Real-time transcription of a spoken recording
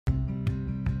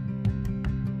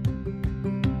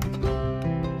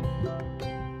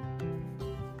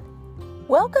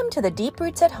Welcome to the Deep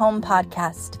Roots at Home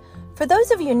podcast. For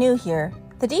those of you new here,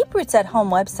 the Deep Roots at Home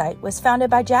website was founded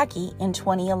by Jackie in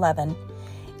 2011.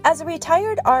 As a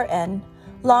retired RN,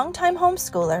 longtime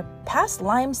homeschooler, past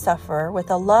Lyme sufferer with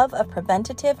a love of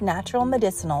preventative natural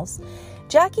medicinals,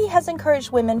 Jackie has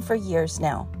encouraged women for years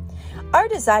now. Our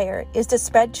desire is to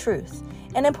spread truth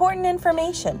and important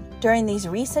information during these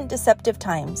recent deceptive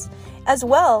times, as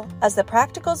well as the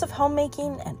practicals of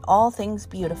homemaking and all things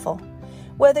beautiful.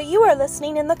 Whether you are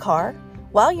listening in the car,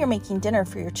 while you're making dinner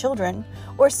for your children,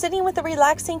 or sitting with a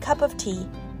relaxing cup of tea,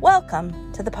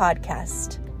 welcome to the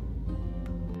podcast.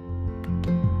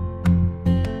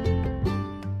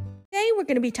 Today we're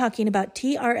going to be talking about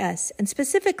TRS, and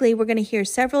specifically we're going to hear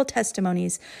several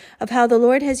testimonies of how the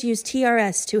Lord has used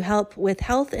TRS to help with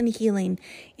health and healing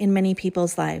in many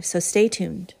people's lives, so stay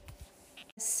tuned.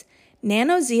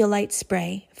 Nanozeolite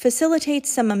spray facilitates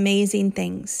some amazing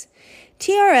things.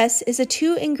 TRS is a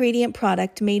 2-ingredient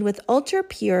product made with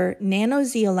ultra-pure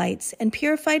nanozeolites and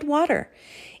purified water.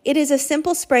 It is a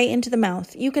simple spray into the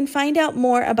mouth. You can find out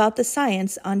more about the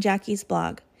science on Jackie's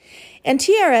blog. And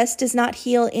TRS does not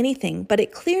heal anything, but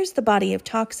it clears the body of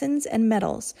toxins and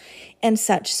metals and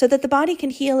such so that the body can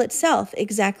heal itself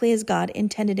exactly as God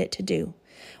intended it to do.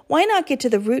 Why not get to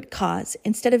the root cause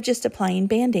instead of just applying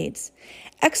Band-Aids?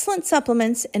 Excellent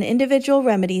supplements and individual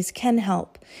remedies can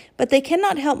help, but they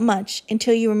cannot help much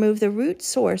until you remove the root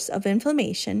source of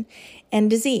inflammation and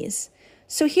disease.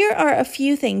 So here are a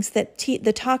few things that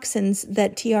the toxins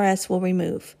that TRS will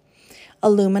remove: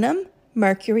 aluminum,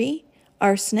 mercury,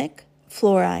 arsenic,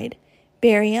 fluoride,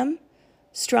 barium,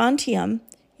 strontium,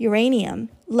 uranium,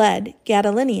 lead,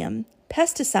 gadolinium,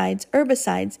 pesticides,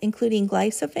 herbicides, including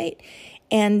glyphosate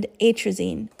and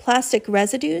atrazine, plastic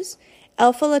residues,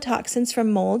 alpha-toxins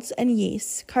from molds and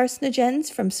yeasts,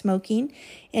 carcinogens from smoking,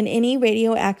 and any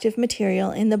radioactive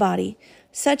material in the body,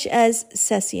 such as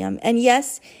cesium. And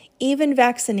yes, even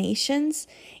vaccinations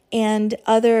and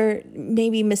other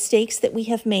maybe mistakes that we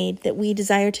have made that we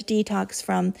desire to detox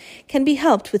from can be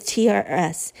helped with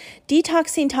TRS.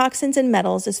 Detoxing toxins and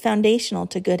metals is foundational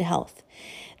to good health.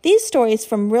 These stories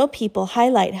from real people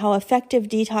highlight how effective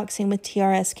detoxing with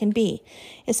TRS can be,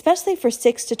 especially for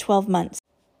 6 to 12 months.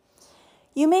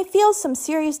 You may feel some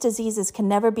serious diseases can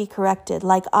never be corrected,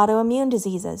 like autoimmune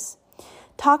diseases.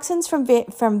 Toxins from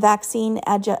vaccine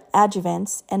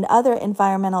adjuvants and other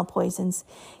environmental poisons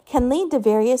can lead to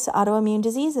various autoimmune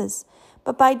diseases.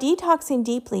 But by detoxing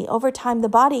deeply, over time the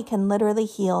body can literally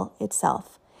heal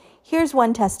itself. Here's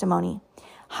one testimony.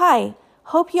 Hi.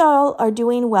 Hope y'all are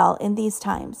doing well in these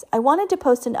times. I wanted to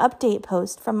post an update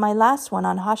post from my last one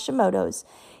on Hashimoto's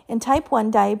and type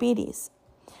 1 diabetes.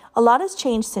 A lot has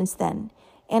changed since then,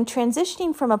 and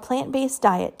transitioning from a plant-based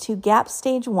diet to GAP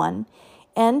stage 1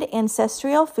 and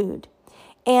ancestral food.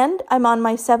 And I'm on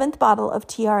my 7th bottle of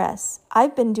TRS.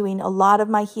 I've been doing a lot of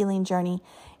my healing journey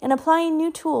and applying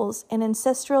new tools and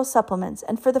ancestral supplements,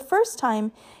 and for the first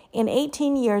time in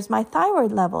 18 years, my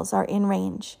thyroid levels are in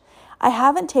range. I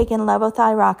haven't taken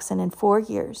levothyroxine in 4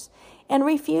 years and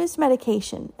refused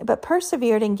medication, but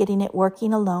persevered in getting it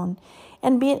working alone.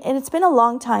 And it's been a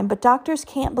long time, but doctors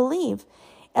can't believe.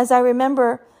 As I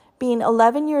remember being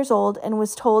 11 years old and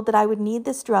was told that I would need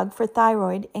this drug for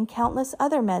thyroid and countless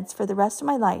other meds for the rest of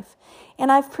my life,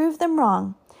 and I've proved them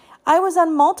wrong. I was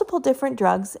on multiple different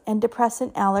drugs and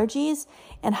depressant allergies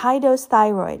and high-dose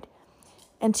thyroid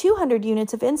and 200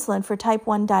 units of insulin for type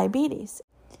 1 diabetes.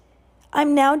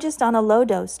 I'm now just on a low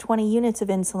dose, 20 units of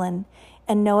insulin,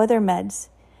 and no other meds.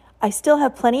 I still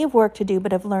have plenty of work to do,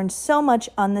 but I've learned so much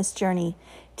on this journey.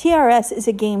 TRS is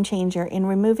a game changer in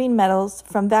removing metals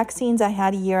from vaccines I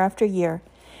had year after year.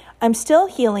 I'm still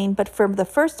healing, but for the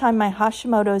first time, my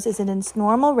Hashimoto's is in its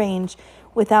normal range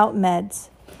without meds.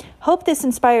 Hope this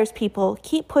inspires people.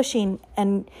 Keep pushing,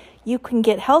 and you can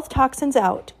get health toxins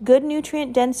out, good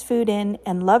nutrient-dense food in,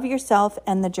 and love yourself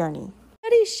and the journey.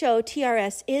 Studies show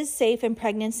TRS is safe in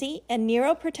pregnancy and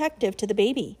neuroprotective to the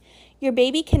baby. Your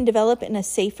baby can develop in a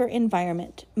safer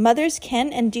environment. Mothers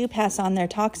can and do pass on their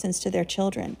toxins to their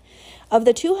children. Of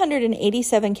the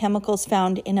 287 chemicals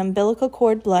found in umbilical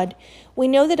cord blood, we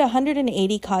know that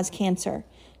 180 cause cancer.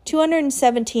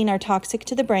 217 are toxic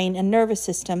to the brain and nervous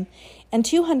system, and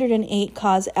 208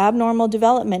 cause abnormal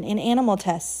development in animal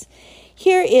tests.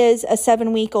 Here is a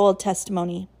 7-week-old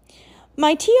testimony.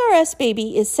 My TRS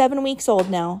baby is 7 weeks old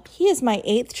now. He is my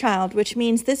 8th child, which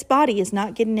means this body is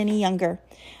not getting any younger.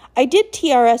 I did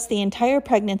TRS the entire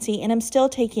pregnancy and am still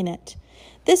taking it.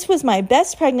 This was my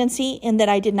best pregnancy in that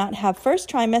I did not have first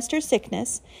trimester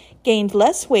sickness, gained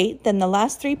less weight than the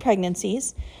last 3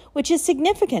 pregnancies, which is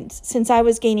significant since I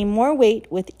was gaining more weight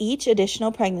with each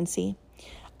additional pregnancy.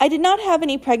 I did not have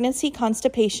any pregnancy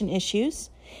constipation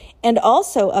issues. And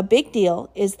also a big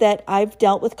deal is that I've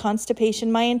dealt with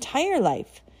constipation my entire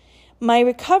life. My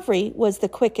recovery was the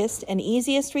quickest and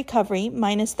easiest recovery,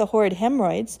 minus the horrid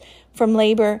hemorrhoids from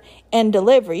labor and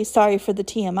delivery. Sorry for the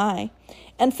TMI.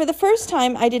 And for the first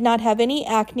time, I did not have any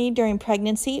acne during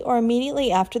pregnancy or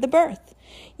immediately after the birth.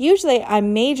 Usually, I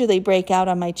majorly break out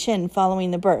on my chin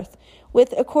following the birth,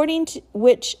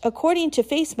 which, according to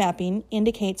face mapping,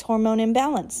 indicates hormone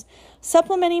imbalance.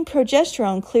 Supplementing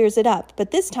progesterone clears it up,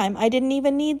 but this time I didn't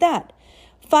even need that.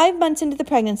 5 months into the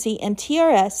pregnancy and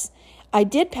TRS, I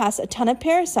did pass a ton of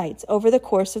parasites over the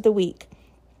course of the week.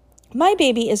 My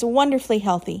baby is wonderfully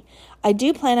healthy. I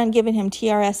do plan on giving him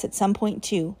TRS at some point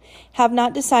too. Have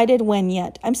not decided when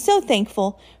yet. I'm so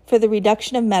thankful for the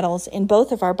reduction of metals in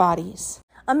both of our bodies.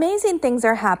 Amazing things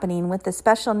are happening with the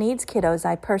special needs kiddos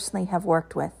I personally have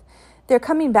worked with. They're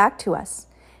coming back to us.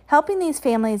 Helping these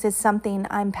families is something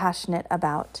I'm passionate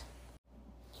about.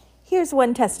 Here's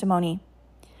one testimony.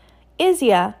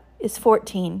 Izia is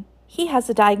 14. He has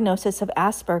a diagnosis of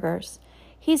Asperger's.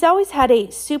 He's always had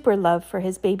a super love for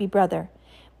his baby brother,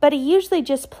 but he usually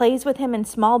just plays with him in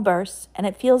small bursts, and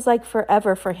it feels like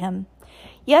forever for him.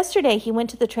 Yesterday, he went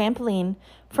to the trampoline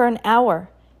for an hour,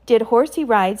 did horsey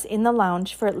rides in the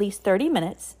lounge for at least 30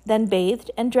 minutes, then bathed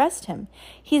and dressed him.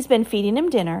 He's been feeding him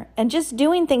dinner and just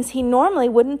doing things he normally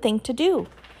wouldn't think to do.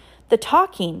 The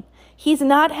talking, he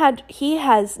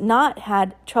has not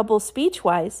had trouble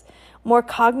speech-wise, more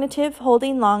cognitive,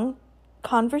 holding long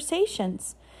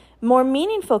conversations, more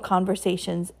meaningful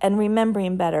conversations, and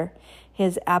remembering better.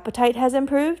 His appetite has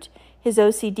improved. His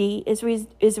OCD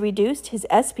is reduced. His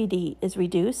SPD is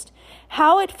reduced.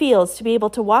 How it feels to be able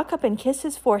to walk up and kiss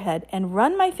his forehead and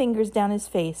run my fingers down his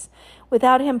face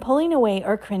without him pulling away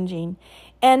or cringing.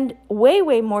 And way,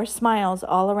 way more smiles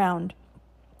all around.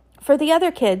 For the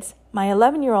other kids, my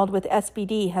 11-year-old with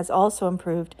SPD has also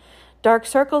improved. Dark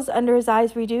circles under his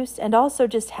eyes reduced, and also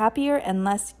just happier and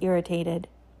less irritated.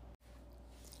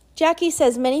 Jackie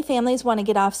says many families want to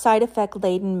get off side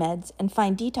effect-laden meds and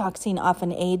find detoxing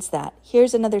often aids that.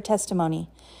 Here's another testimony.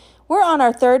 We're on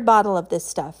our 3rd bottle of this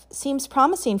stuff. Seems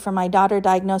promising for my daughter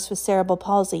diagnosed with cerebral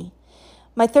palsy.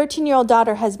 My 13-year-old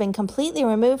daughter has been completely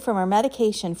removed from her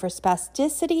medication for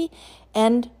spasticity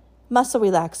and muscle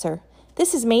relaxer.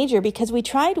 This is major because we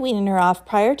tried weaning her off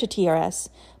prior to TRS,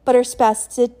 but her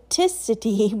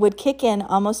spasticity would kick in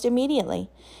almost immediately.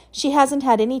 She hasn't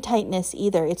had any tightness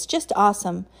either. It's just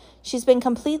awesome. She's been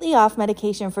completely off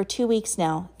medication for 2 weeks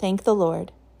now. Thank the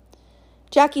Lord.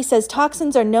 Jackie says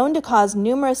toxins are known to cause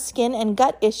numerous skin and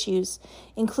gut issues,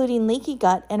 including leaky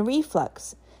gut and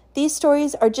reflux. These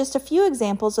stories are just a few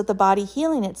examples of the body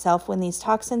healing itself when these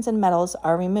toxins and metals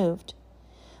are removed.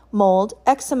 Mold,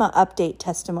 eczema update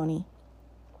testimony.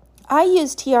 I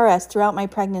used TRS throughout my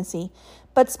pregnancy,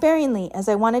 but sparingly as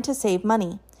I wanted to save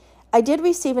money. I did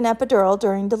receive an epidural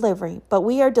during delivery, but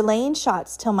we are delaying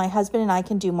shots till my husband and I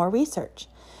can do more research.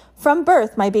 From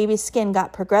birth, my baby's skin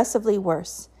got progressively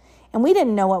worse, and we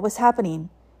didn't know what was happening.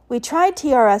 We tried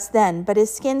TRS then, but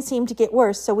his skin seemed to get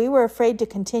worse, so we were afraid to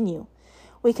continue.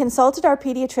 We consulted our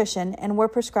pediatrician and were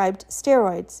prescribed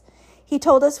steroids. He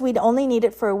told us we'd only need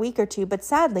it for a week or two, but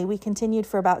sadly, we continued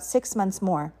for about 6 months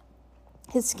more.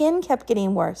 His skin kept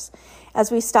getting worse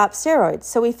as we stopped steroids,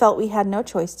 so we felt we had no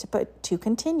choice to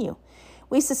continue.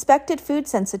 We suspected food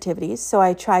sensitivities, so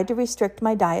I tried to restrict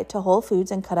my diet to whole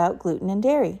foods and cut out gluten and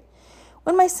dairy.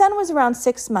 When my son was around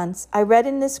 6 months, I read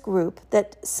in this group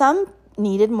that some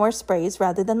needed more sprays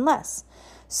rather than less.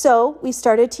 So we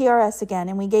started TRS again,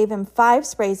 and we gave him 5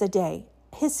 sprays a day.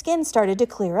 His skin started to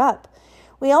clear up.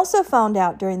 We also found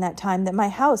out during that time that my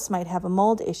house might have a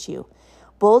mold issue.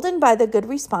 Boldened by the good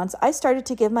response, I started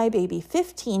to give my baby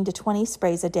 15 to 20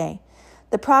 sprays a day.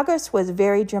 The progress was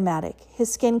very dramatic.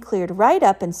 His skin cleared right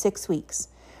up in 6 weeks.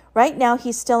 Right now,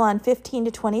 he's still on 15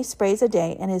 to 20 sprays a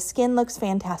day, and his skin looks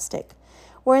fantastic.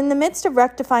 We're in the midst of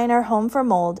rectifying our home for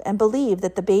mold and believe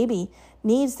that the baby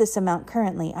needs this amount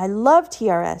currently. I love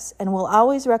TRS and will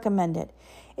always recommend it.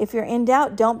 If you're in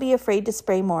doubt, don't be afraid to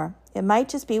spray more. It might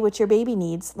just be what your baby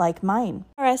needs, like mine.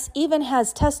 TRS even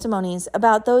has testimonies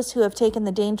about those who have taken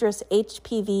the dangerous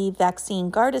HPV vaccine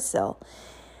Gardasil.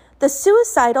 The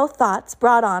suicidal thoughts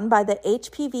brought on by the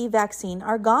HPV vaccine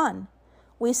are gone.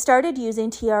 We started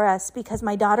using TRS because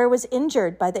my daughter was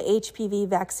injured by the HPV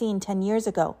vaccine 10 years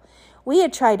ago. We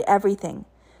had tried everything.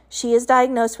 She is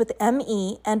diagnosed with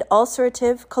ME and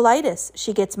ulcerative colitis.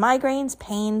 She gets migraines,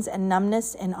 pains, and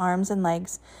numbness in arms and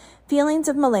legs, feelings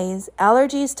of malaise,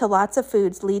 allergies to lots of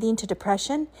foods leading to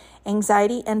depression,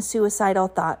 anxiety, and suicidal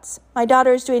thoughts. My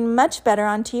daughter is doing much better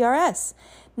on TRS.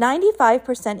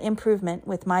 95% improvement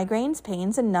with migraines,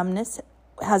 pains, and numbness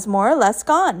has more or less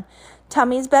gone.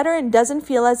 Tummy's better and doesn't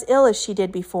feel as ill as she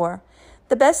did before.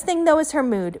 The best thing, though, is her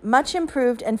mood, much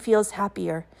improved and feels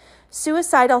happier.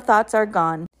 Suicidal thoughts are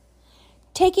gone.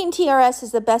 Taking TRS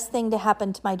is the best thing to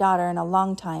happen to my daughter in a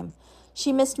long time.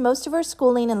 She missed most of her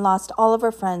schooling and lost all of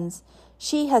her friends.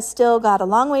 She has still got a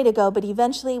long way to go, but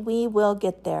eventually we will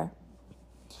get there.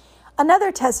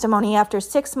 Another testimony after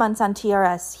 6 months on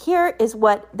TRS. Here is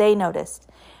what they noticed.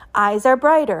 Eyes are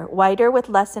brighter, whiter with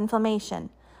less inflammation.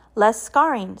 Less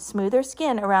scarring, smoother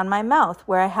skin around my mouth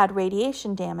where I had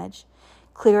radiation damage.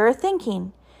 Clearer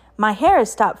thinking. My hair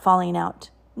has stopped falling out.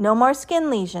 No more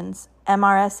skin lesions,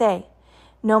 MRSA.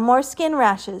 No more skin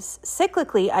rashes.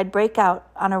 Cyclically, I'd break out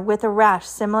with a rash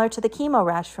similar to the chemo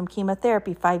rash from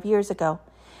chemotherapy 5 years ago.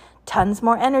 Tons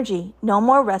more energy. No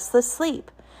more restless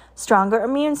sleep. Stronger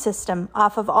immune system.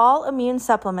 Off of all immune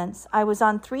supplements. I was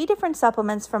on 3 different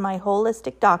supplements from my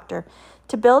holistic doctor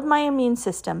to build my immune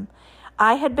system.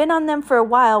 I had been on them for a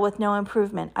while with no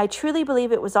improvement. I truly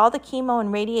believe it was all the chemo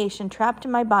and radiation trapped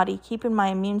in my body, keeping my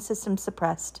immune system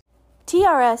suppressed.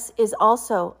 TRS is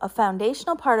also a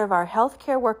foundational part of our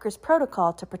healthcare workers'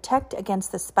 protocol to protect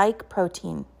against the spike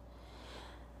protein.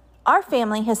 Our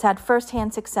family has had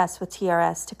firsthand success with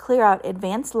TRS to clear out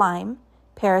advanced Lyme,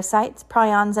 parasites,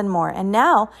 prions, and more. And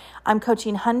now I'm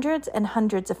coaching hundreds and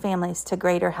hundreds of families to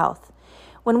greater health.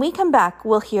 When we come back,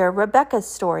 we'll hear Rebecca's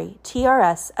story,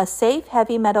 TRS, a safe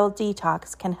heavy metal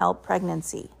detox can help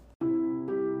pregnancy.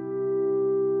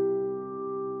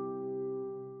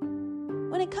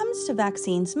 When it comes to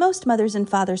vaccines, most mothers and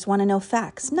fathers want to know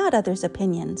facts, not others'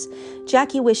 opinions.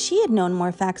 Jackie wished she had known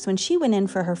more facts when she went in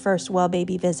for her first well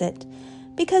baby visit.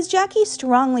 Because Jackie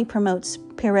strongly promotes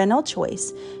parental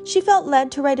choice, she felt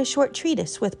led to write a short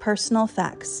treatise with personal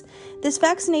facts. This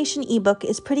vaccination ebook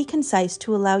is pretty concise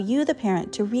to allow you, the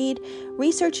parent, to read,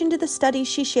 research into the studies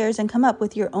she shares, and come up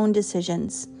with your own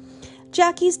decisions.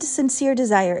 Jackie's sincere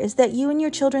desire is that you and your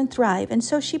children thrive, and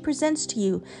so she presents to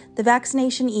you the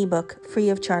vaccination ebook free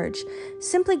of charge.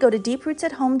 Simply go to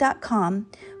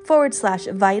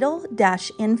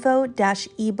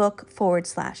deeprootsathome.com/vital-info-ebook/.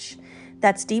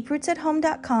 That's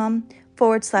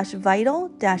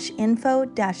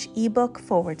deeprootsathome.com/vital-info-ebook/.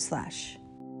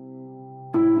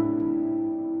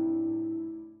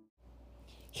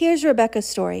 Here's Rebecca's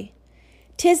story.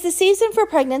 'Tis the season for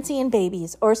pregnancy and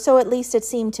babies, or so at least it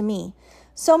seemed to me.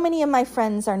 So many of my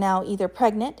friends are now either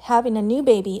pregnant, having a new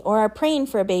baby, or are praying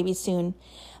for a baby soon.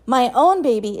 My own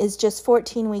baby is just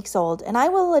 14 weeks old, and I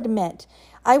will admit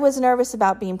I was nervous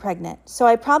about being pregnant, so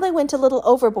I probably went a little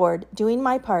overboard doing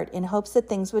my part in hopes that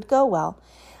things would go well.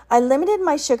 I limited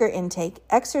my sugar intake,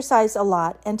 exercised a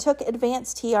lot, and took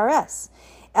advanced TRS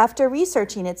after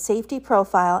researching its safety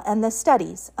profile and the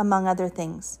studies, among other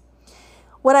things.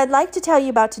 What I'd like to tell you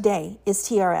about today is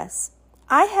TRS.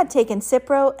 I had taken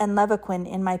Cipro and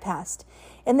Levaquin in my past,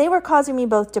 and they were causing me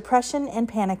both depression and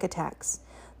panic attacks.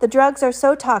 The drugs are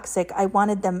so toxic, I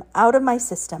wanted them out of my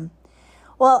system.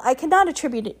 While I cannot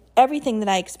attribute everything that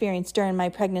I experienced during my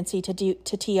pregnancy to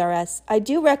TRS, I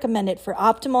do recommend it for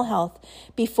optimal health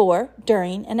before,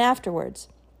 during, and afterwards.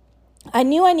 I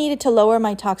knew I needed to lower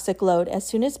my toxic load as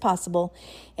soon as possible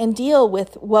and deal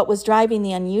with what was driving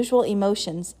the unusual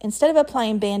emotions instead of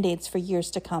applying Band-Aids for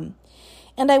years to come.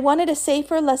 And I wanted a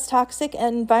safer, less toxic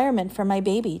environment for my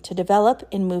baby to develop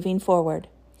in moving forward.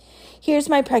 Here's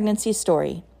my pregnancy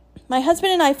story. My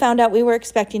husband and I found out we were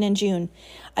expecting in June.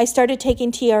 I started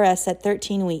taking TRS at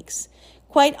 13 weeks.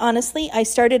 Quite honestly, I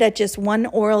started at just one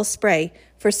oral spray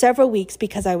for several weeks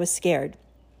because I was scared.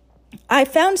 I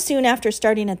found soon after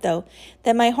starting it, though,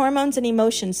 that my hormones and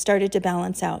emotions started to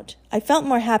balance out. I felt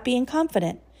more happy and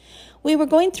confident. We were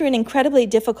going through an incredibly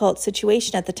difficult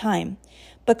situation at the time,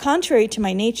 but contrary to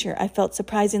my nature, I felt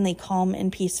surprisingly calm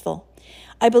and peaceful.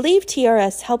 I believe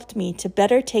TRS helped me to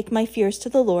better take my fears to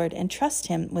the Lord and trust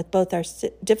Him with both our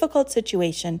difficult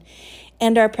situation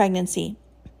and our pregnancy.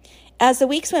 As the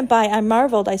weeks went by, I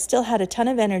marveled I still had a ton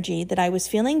of energy, that I was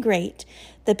feeling great,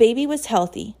 the baby was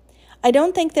healthy. I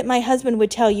don't think that my husband would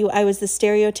tell you I was the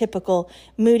stereotypical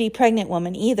moody pregnant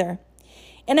woman either.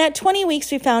 And at 20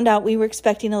 weeks, we found out we were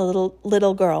expecting a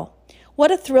little girl.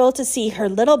 What a thrill to see her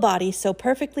little body so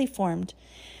perfectly formed.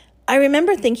 I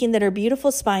remember thinking that her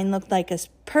beautiful spine looked like a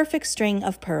perfect string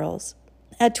of pearls.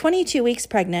 At 22 weeks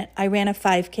pregnant, I ran a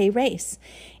 5K race,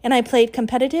 and I played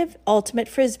competitive ultimate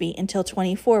frisbee until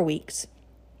 24 weeks.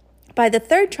 By the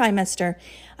 3rd trimester,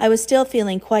 I was still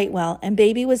feeling quite well, and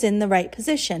baby was in the right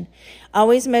position,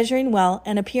 always measuring well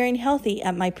and appearing healthy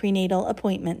at my prenatal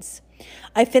appointments.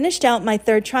 I finished out my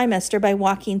 3rd trimester by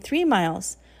walking 3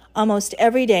 miles. almost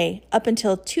every day up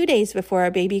until 2 days before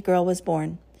our baby girl was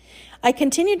born. I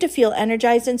continued to feel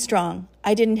energized and strong.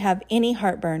 I didn't have any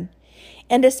heartburn.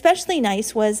 And especially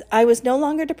nice was I was no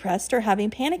longer depressed or having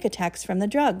panic attacks from the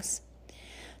drugs.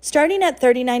 Starting at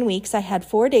 39 weeks, I had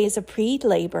 4 days of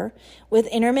pre-labor with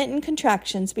intermittent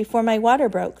contractions before my water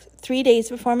broke, 3 days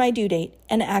before my due date,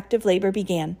 and active labor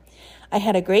began. I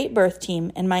had a great birth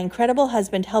team, and my incredible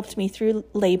husband helped me through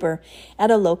labor at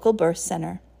a local birth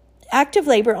center. Active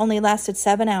labor only lasted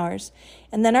 7 hours,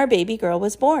 and then our baby girl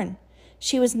was born.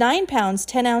 She was 9 pounds,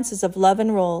 10 ounces of love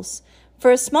and rolls.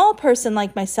 For a small person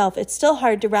like myself, it's still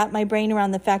hard to wrap my brain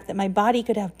around the fact that my body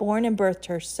could have born and birthed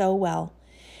her so well.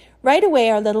 Right away,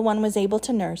 our little one was able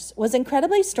to nurse, was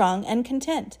incredibly strong and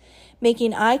content,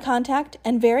 making eye contact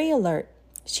and very alert.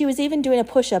 She was even doing a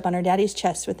push-up on her daddy's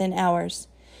chest within hours.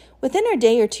 Within a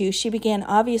day or two, she began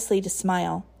obviously to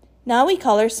smile. Now we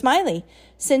call her Smiley,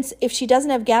 since if she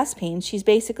doesn't have gas pains, she's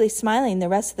basically smiling the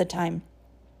rest of the time.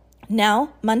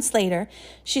 Now, months later,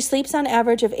 she sleeps on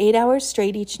average of 8 hours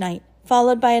straight each night,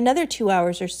 followed by another 2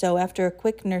 hours or so after a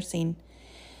quick nursing.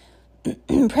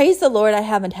 Praise the Lord, I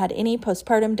haven't had any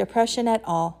postpartum depression at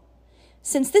all.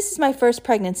 Since this is my first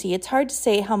pregnancy, it's hard to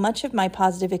say how much of my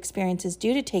positive experience is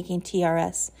due to taking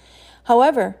TRS.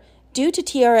 However, due to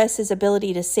TRS's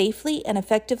ability to safely and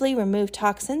effectively remove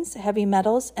toxins, heavy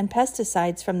metals, and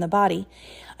pesticides from the body,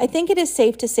 I think it is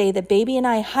safe to say that baby and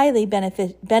I highly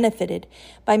benefited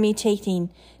by me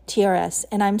taking TRS,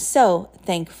 and I'm so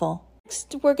thankful.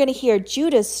 Next, we're going to hear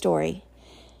Judah's story.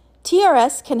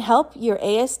 TRS can help your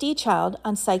ASD child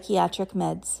on psychiatric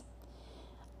meds.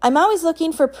 I'm always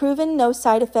looking for proven no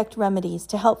side effect remedies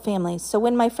to help families, so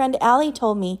when my friend Allie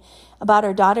told me about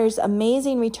her daughter's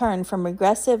amazing return from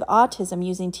regressive autism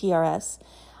using TRS,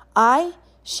 I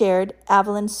shared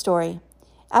Evelyn's story.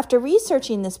 After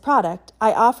researching this product,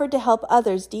 I offered to help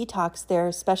others detox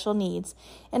their special needs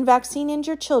and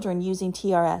vaccine-injured children using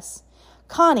TRS.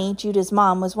 Connie, Judah's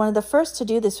mom, was one of the first to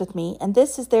do this with me, and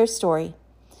this is their story.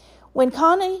 When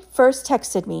Connie first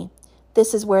texted me,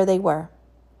 this is where they were.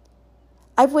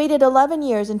 I've waited 11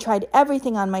 years and tried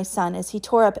everything on my son as he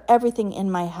tore up everything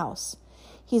in my house.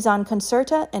 He's on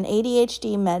Concerta and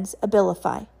ADHD meds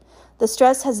Abilify. The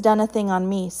stress has done a thing on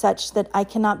me such that I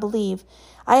cannot believe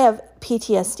I have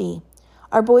PTSD.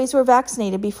 Our boys were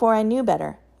vaccinated before I knew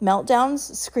better.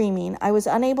 Meltdowns, screaming, I was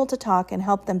unable to talk and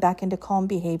help them back into calm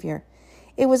behavior.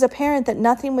 It was apparent that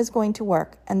nothing was going to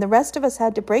work, and the rest of us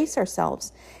had to brace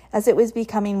ourselves as it was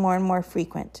becoming more and more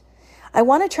frequent. I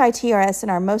want to try TRS in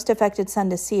our most affected son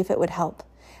to see if it would help.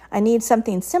 I need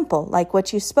something simple, like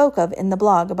what you spoke of in the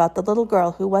blog about the little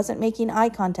girl who wasn't making eye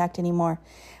contact anymore.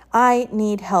 I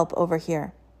need help over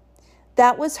here.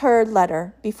 That was her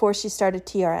letter before she started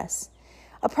TRS.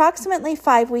 Approximately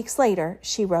 5 weeks later,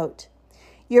 she wrote,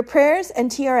 "Your prayers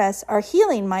and TRS are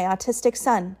healing my autistic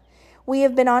son. We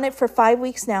have been on it for 5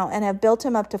 weeks now and have built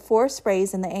him up to 4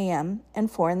 sprays in the AM and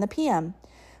 4 in the PM.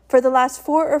 For the last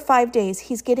 4 or 5 days,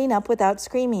 he's getting up without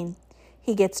screaming.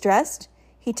 He gets dressed,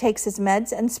 he takes his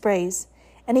meds and sprays,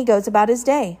 and he goes about his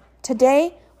day.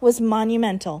 Today was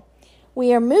monumental.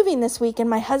 We are moving this week, and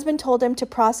my husband told him to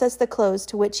process the clothes,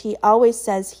 to which he always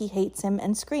says he hates him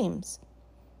and screams.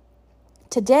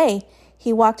 Today,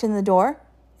 he walked in the door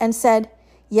and said,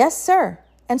 'Yes, sir,'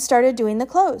 and started doing the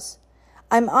clothes.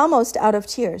 I'm almost out of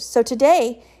tears. So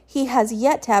today, he has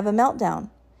yet to have a meltdown.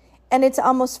 And it's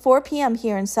almost 4 p.m.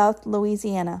 here in South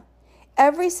Louisiana.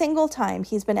 Every single time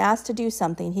he's been asked to do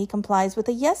something, he complies with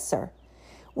a 'yes, sir.'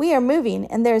 We are moving,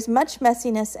 and there is much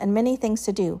messiness and many things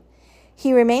to do.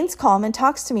 He remains calm and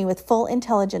talks to me with full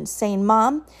intelligence, saying,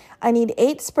 'Mom, I need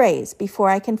 8 sprays before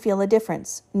I can feel a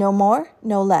difference. No more,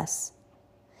 no less.'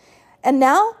 And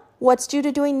now, what's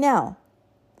Judah doing now?"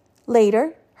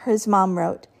 Later, his mom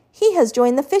wrote, "He has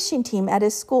joined the fishing team at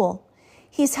his school.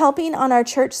 He's helping on our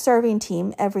church serving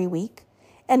team every week,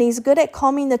 and he's good at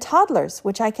calming the toddlers,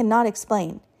 which I cannot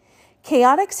explain.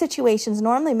 Chaotic situations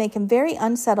normally make him very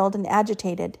unsettled and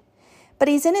agitated. But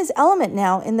he's in his element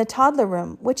now in the toddler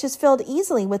room, which is filled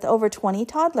easily with over 20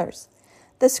 toddlers.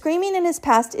 The screaming in his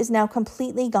past is now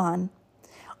completely gone.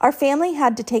 Our family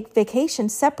had to take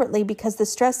vacations separately because the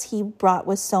stress he brought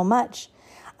was so much.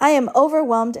 I am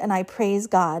overwhelmed and I praise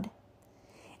God."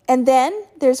 And then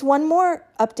there's one more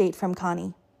update from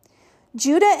Connie.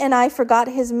 "Judah and I forgot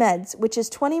his meds, which is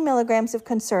 20 milligrams of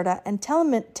Concerta and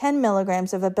 10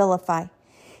 milligrams of Abilify.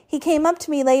 He came up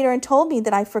to me later and told me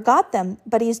that I forgot them,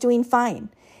 but he's doing fine.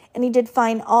 And he did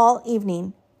fine all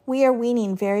evening. We are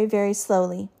weaning very, very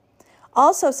slowly.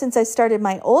 Also, since I started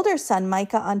my older son,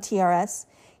 Micah, on TRS,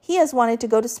 he has wanted to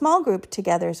go to small group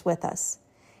togethers with us.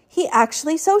 He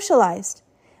actually socialized.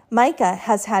 Micah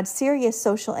has had serious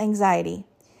social anxiety.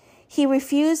 He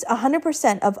refused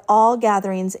 100% of all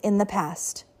gatherings in the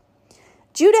past.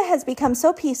 Judah has become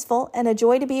so peaceful and a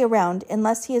joy to be around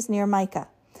unless he is near Micah.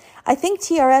 I think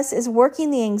TRS is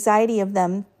working the anxiety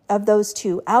of those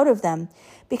two out of them,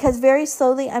 because very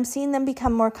slowly I'm seeing them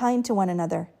become more kind to one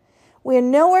another. We are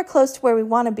nowhere close to where we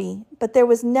want to be, but there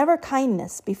was never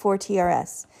kindness before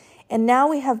TRS, and now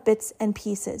we have bits and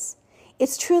pieces.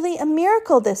 It's truly a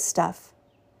miracle, this stuff.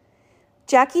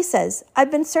 Jackie says,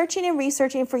 I've been searching and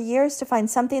researching for years to find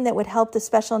something that would help the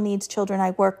special needs children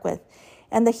I work with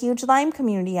and the huge Lyme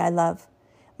community I love.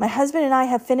 My husband and I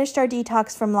have finished our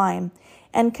detox from Lyme,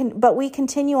 but we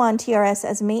continue on TRS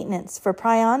as maintenance for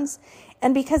prions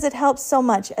and because it helps so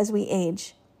much as we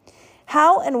age.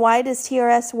 How and why does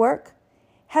TRS work?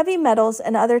 Heavy metals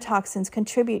and other toxins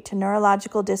contribute to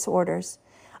neurological disorders,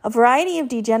 a variety of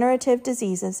degenerative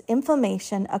diseases,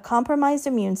 inflammation, a compromised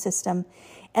immune system,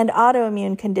 and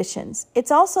autoimmune conditions.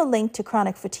 It's also linked to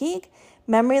chronic fatigue,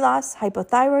 memory loss,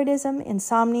 hypothyroidism,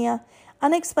 insomnia,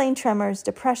 unexplained tremors,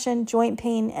 depression, joint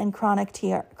pain, and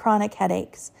chronic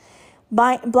headaches.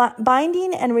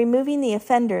 Binding and removing the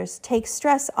offenders takes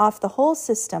stress off the whole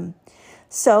system,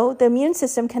 so the immune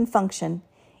system can function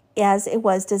as it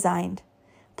was designed.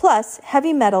 Plus,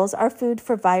 heavy metals are food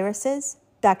for viruses,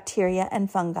 bacteria,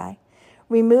 and fungi.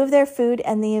 Remove their food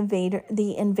and the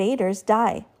invaders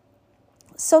die.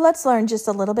 So let's learn just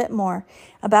a little bit more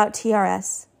about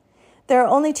TRS. There are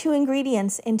only 2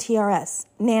 ingredients in TRS,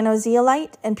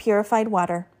 nanozeolite and purified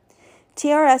water.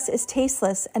 TRS is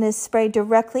tasteless and is sprayed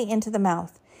directly into the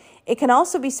mouth. It can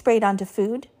also be sprayed onto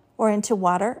food or into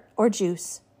water or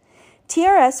juice.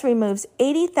 TRS removes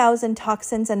 80,000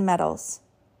 toxins and metals.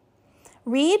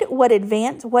 Read what is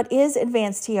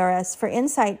advanced TRS for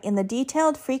insight in the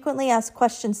detailed frequently asked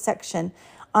questions section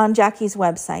on Jackie's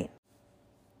website.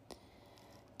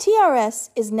 TRS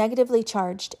is negatively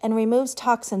charged and removes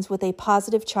toxins with a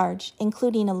positive charge,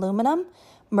 including aluminum,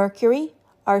 mercury,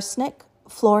 arsenic,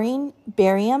 fluorine,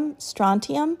 barium,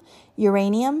 strontium,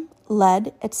 uranium,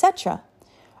 lead, etc.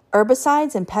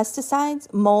 Herbicides and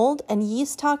pesticides, mold and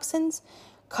yeast toxins,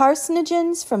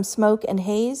 carcinogens from smoke and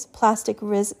haze, plastic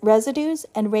residues,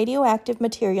 and radioactive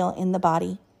material in the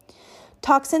body.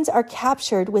 Toxins are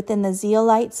captured within the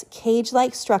zeolite's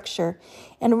cage-like structure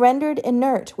and rendered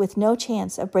inert with no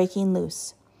chance of breaking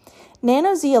loose.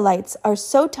 Nanozeolites are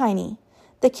so tiny,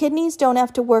 the kidneys don't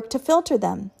have to work to filter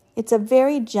them. It's a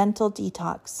very gentle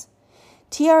detox.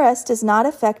 TRS does not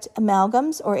affect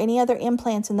amalgams or any other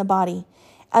implants in the body,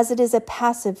 as it is a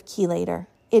passive chelator.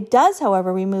 It does,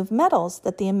 however, remove metals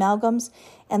that the amalgams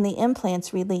and the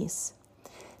implants release.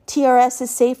 TRS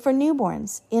is safe for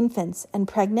newborns, infants, and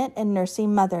pregnant and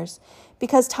nursing mothers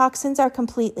because toxins are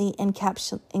completely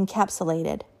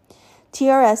encapsulated.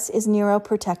 TRS is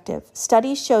neuroprotective.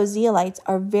 Studies show zeolites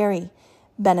are very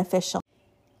beneficial.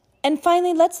 And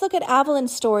finally, let's look at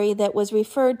Evelyn's story that was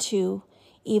referred to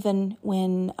even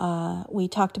when we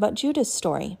talked about Judah's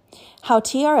story. How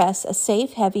TRS, a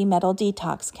safe heavy metal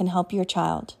detox, can help your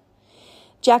child.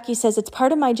 Jackie says, it's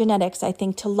part of my genetics, I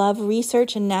think, to love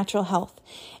research and natural health.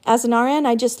 As an RN,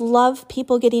 I just love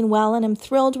people getting well, and I'm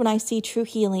thrilled when I see true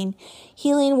healing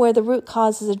where the root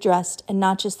cause is addressed and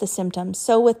not just the symptoms.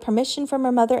 So with permission from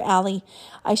her mother, Allie,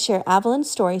 I share Evelyn's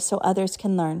story so others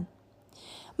can learn.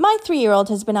 My 3-year-old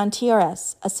has been on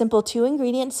TRS, a simple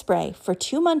 2-ingredient spray, for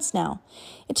 2 months now.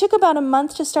 It took about a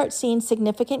month to start seeing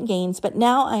significant gains, but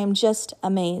now I am just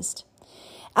amazed.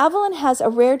 Evelyn has a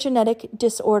rare genetic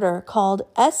disorder called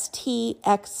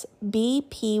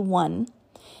STXBP1,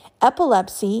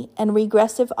 epilepsy, and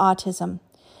regressive autism.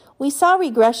 We saw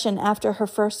regression after her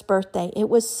first birthday. It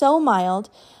was so mild,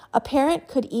 a parent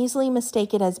could easily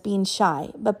mistake it as being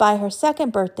shy, but by her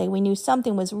second birthday, we knew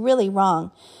something was really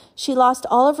wrong. She lost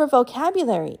all of her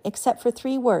vocabulary except for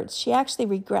 3 words. She actually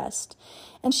regressed,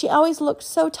 and she always looked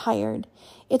so tired.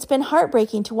 It's been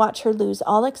heartbreaking to watch her lose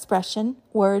all expression,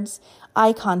 words,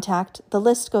 eye contact, the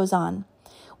list goes on.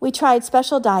 We tried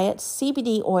special diets,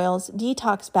 CBD oils,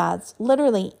 detox baths,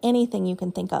 literally anything you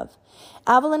can think of.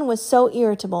 Evelyn was so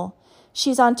irritable.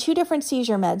 She's on 2 different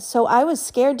seizure meds, so I was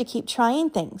scared to keep trying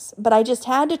things, but I just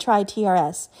had to try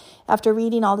TRS after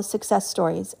reading all the success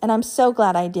stories, and I'm so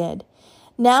glad I did.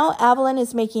 Now Evelyn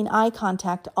is making eye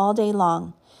contact all day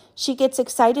long. She gets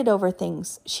excited over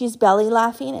things. She's belly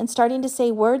laughing and starting to say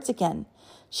words again.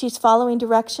 She's following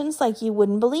directions like you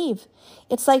wouldn't believe.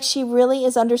 It's like she really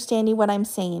is understanding what I'm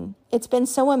saying. It's been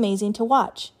so amazing to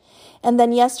watch. And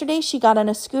then yesterday she got on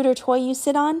a scooter toy you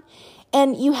sit on,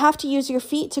 and you have to use your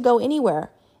feet to go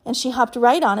anywhere. And she hopped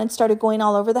right on and started going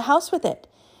all over the house with it.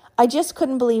 I just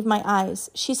couldn't believe my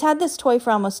eyes. She's had this toy for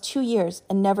almost 2 years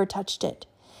and never touched it.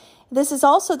 This is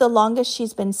also the longest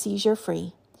she's been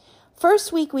seizure-free.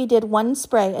 First week we did 1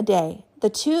 spray a day.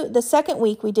 The second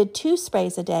week we did 2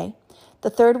 sprays a day.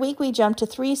 The third week we jumped to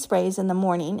 3 sprays in the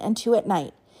morning and 2 at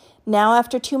night. Now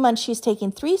after 2 months she's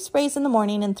taking 3 sprays in the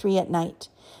morning and 3 at night.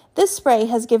 This spray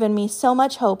has given me so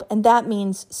much hope, and that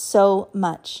means so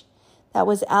much. That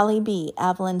was Allie B.,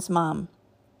 Evelyn's mom.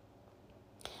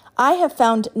 I have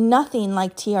found nothing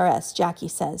like TRS, Jackie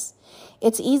says.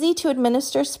 It's easy to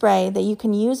administer spray that you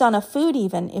can use on a food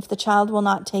even if the child will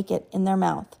not take it in their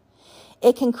mouth.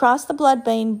 It can cross the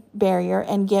blood-brain barrier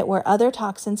and get where other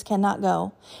toxins cannot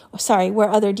go. Where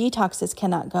other detoxes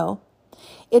cannot go.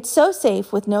 It's so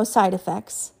safe with no side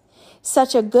effects.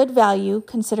 Such a good value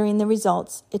considering the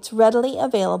results. It's readily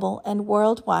available and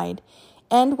worldwide,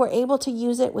 and we're able to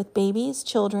use it with babies,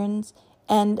 children,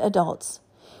 and adults.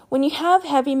 When you have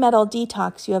heavy metal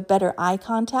detox, you have better eye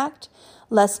contact,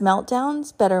 less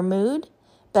meltdowns, better mood,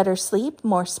 better sleep,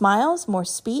 more smiles, more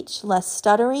speech, less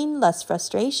stuttering, less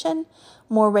frustration,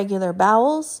 more regular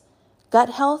bowels,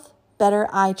 gut health, better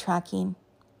eye tracking.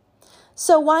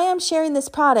 So why I'm sharing this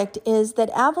product is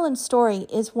that Evelyn's story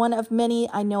is one of many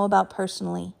I know about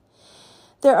personally.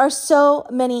 There are so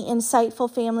many insightful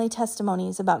family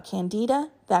testimonies about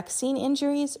candida, vaccine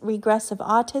injuries, regressive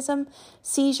autism,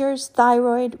 seizures,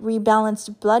 thyroid,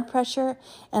 rebalanced blood pressure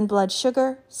and blood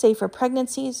sugar, safer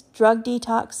pregnancies, drug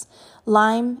detox,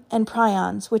 Lyme, and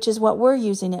prions, which is what we're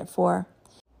using it for.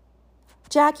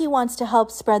 Jackie wants to help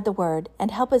spread the word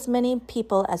and help as many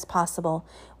people as possible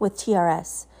with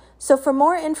TRS. So for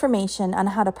more information on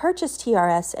how to purchase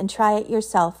TRS and try it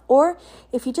yourself, or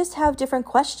if you just have different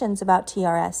questions about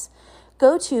TRS,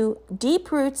 go to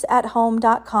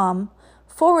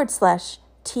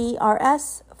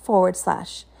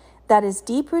deeprootsathome.com/TRS/. That is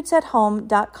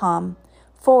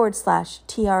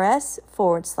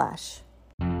deeprootsathome.com/TRS/.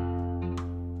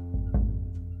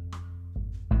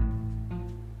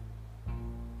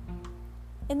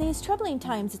 In these troubling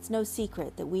times, it's no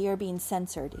secret that we are being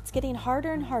censored. It's getting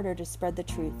harder and harder to spread the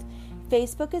truth.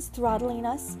 Facebook is throttling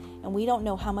us, and we don't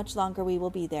know how much longer we will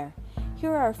be there.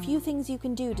 Here are a few things you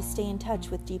can do to stay in touch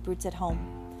with Deep Roots at Home.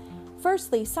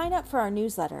 Firstly, sign up for our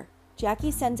newsletter.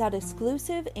 Jackie sends out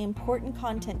exclusive, important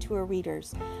content to her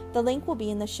readers. The link will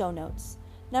be in the show notes.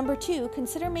 Number 2,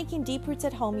 consider making Deep Roots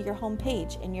at Home your home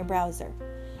page in your browser.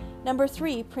 Number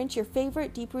 3, print your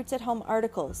favorite Deep Roots at Home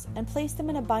articles and place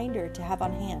them in a binder to have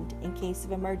on hand in case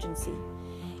of emergency.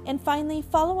 And finally,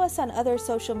 follow us on other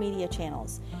social media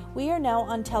channels. We are now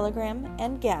on Telegram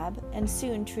and Gab and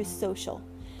soon Truth Social.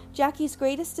 Jackie's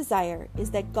greatest desire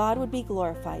is that God would be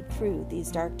glorified through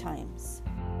these dark times.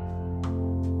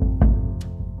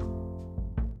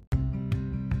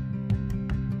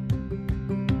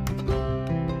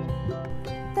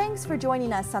 Thanks for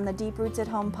joining us on the Deep Roots at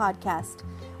Home podcast.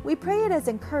 We pray it has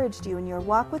encouraged you in your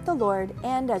walk with the Lord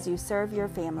and as you serve your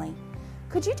family.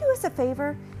 Could you do us a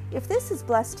favor? If this has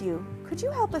blessed you, could you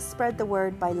help us spread the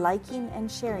word by liking and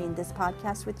sharing this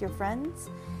podcast with your friends?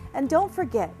 And don't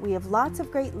forget, we have lots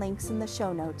of great links in the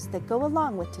show notes that go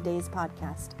along with today's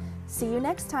podcast. See you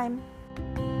next time.